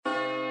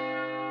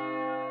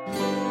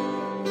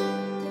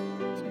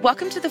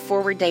Welcome to the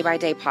Forward Day by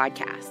Day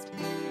podcast,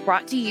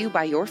 brought to you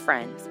by your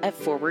friends at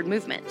Forward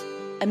Movement,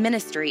 a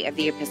ministry of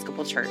the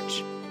Episcopal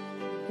Church.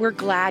 We're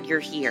glad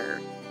you're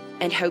here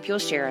and hope you'll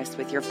share us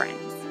with your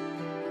friends.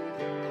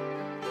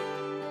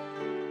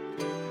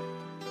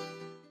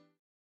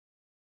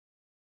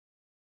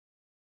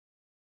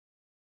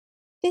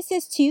 This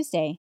is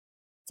Tuesday,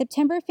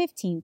 September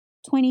 15th,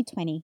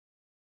 2020.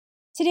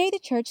 Today the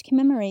Church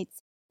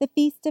commemorates the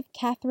feast of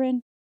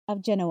Catherine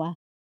of Genoa.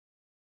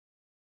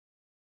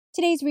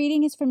 Today's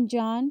reading is from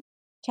John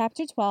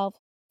chapter 12,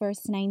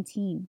 verse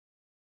 19.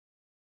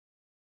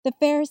 The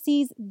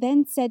Pharisees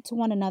then said to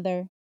one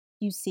another,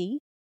 "You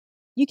see,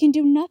 you can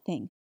do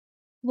nothing.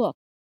 Look,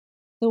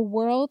 the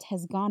world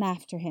has gone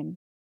after him."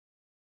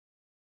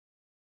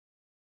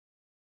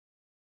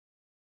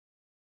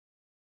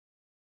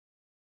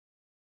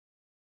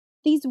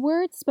 These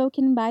words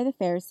spoken by the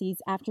Pharisees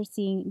after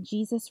seeing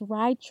Jesus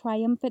ride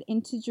triumphant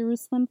into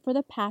Jerusalem for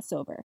the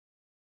Passover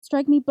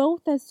strike me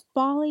both as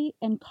folly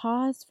and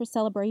cause for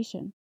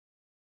celebration.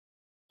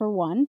 For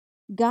one,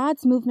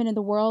 God's movement in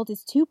the world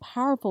is too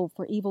powerful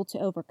for evil to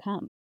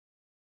overcome.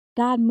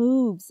 God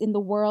moves in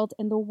the world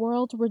and the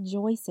world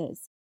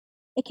rejoices.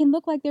 It can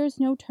look like there is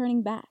no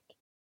turning back.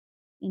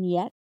 And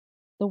yet,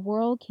 the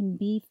world can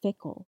be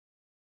fickle.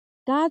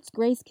 God's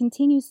grace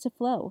continues to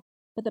flow,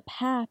 but the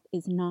path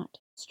is not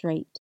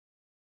straight.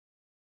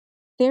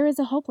 There is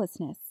a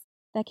hopelessness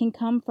that can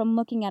come from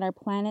looking at our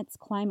planet's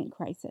climate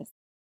crisis.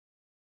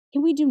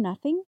 Can we do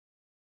nothing?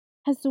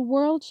 Has the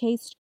world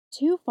chased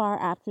too far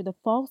after the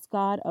false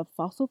god of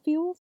fossil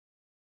fuels?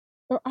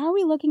 Or are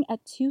we looking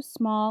at too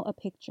small a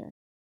picture?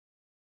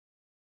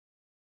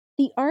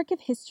 The arc of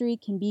history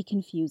can be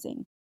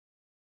confusing,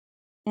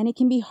 and it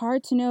can be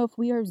hard to know if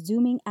we are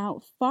zooming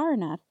out far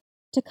enough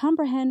to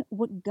comprehend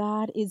what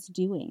God is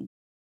doing.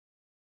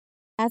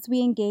 As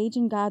we engage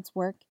in God's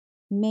work,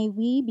 may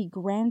we be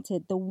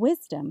granted the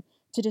wisdom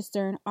to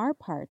discern our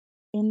part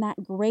in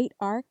that great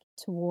arc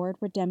toward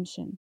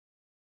redemption.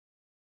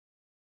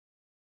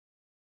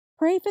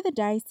 Pray for the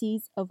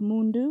Diocese of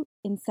Mundu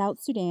in South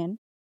Sudan,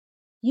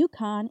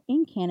 Yukon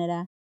in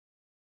Canada,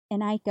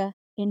 and Ika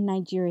in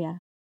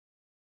Nigeria.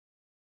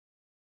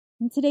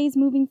 And today's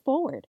moving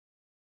forward.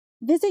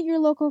 Visit your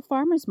local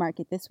farmers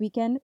market this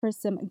weekend for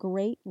some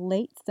great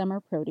late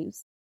summer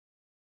produce.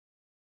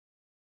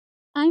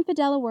 I'm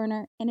Fidela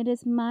Werner, and it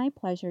is my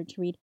pleasure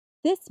to read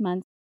this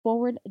month's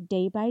Forward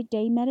Day by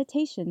Day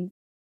Meditations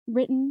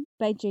written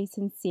by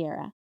Jason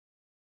Sierra.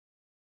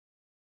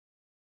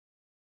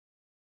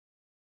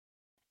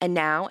 And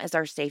now, as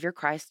our Savior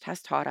Christ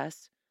has taught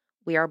us,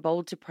 we are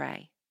bold to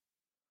pray.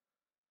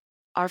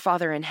 Our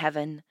Father in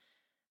heaven,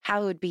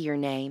 hallowed be your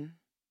name.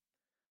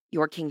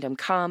 Your kingdom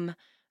come,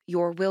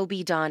 your will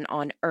be done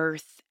on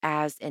earth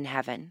as in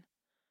heaven.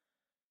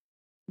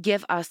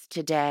 Give us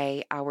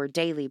today our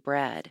daily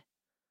bread.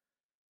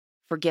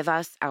 Forgive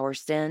us our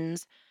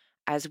sins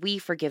as we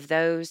forgive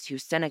those who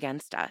sin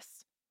against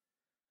us.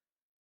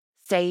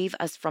 Save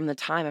us from the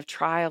time of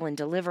trial and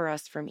deliver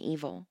us from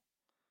evil.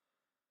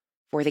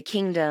 For the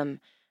kingdom,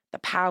 the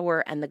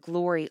power, and the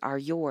glory are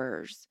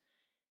yours,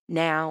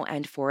 now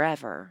and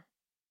forever.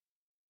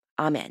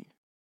 Amen.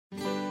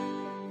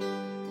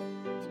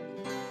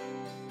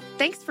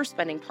 Thanks for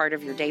spending part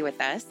of your day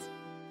with us.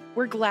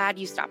 We're glad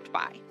you stopped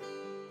by.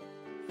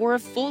 For a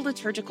full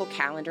liturgical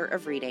calendar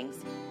of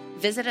readings,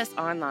 visit us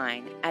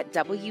online at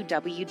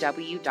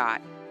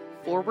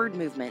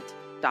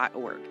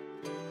www.forwardmovement.org.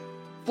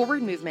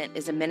 Forward Movement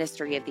is a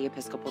ministry of the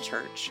Episcopal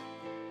Church.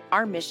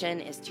 Our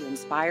mission is to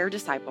inspire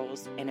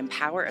disciples and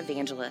empower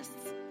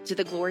evangelists to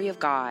the glory of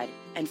God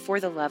and for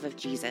the love of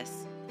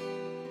Jesus.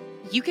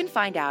 You can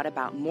find out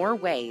about more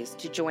ways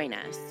to join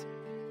us,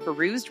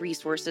 peruse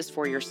resources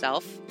for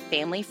yourself,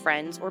 family,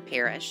 friends, or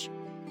parish,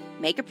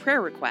 make a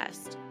prayer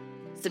request,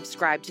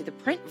 subscribe to the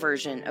print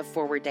version of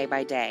Forward Day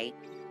by Day,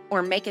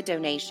 or make a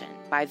donation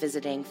by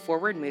visiting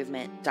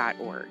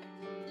forwardmovement.org.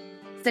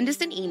 Send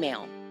us an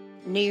email,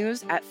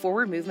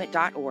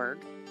 news@forwardmovement.org,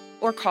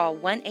 or call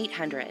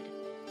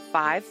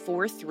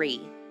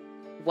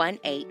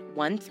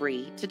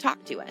 1-800-543-1813 to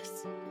talk to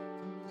us.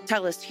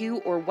 Tell us who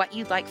or what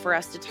you'd like for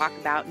us to talk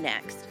about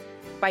next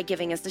by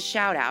giving us a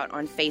shout out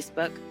on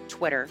Facebook,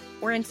 Twitter,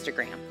 or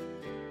Instagram.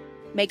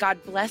 May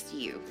God bless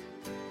you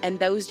and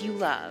those you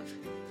love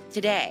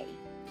today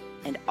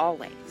and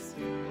always.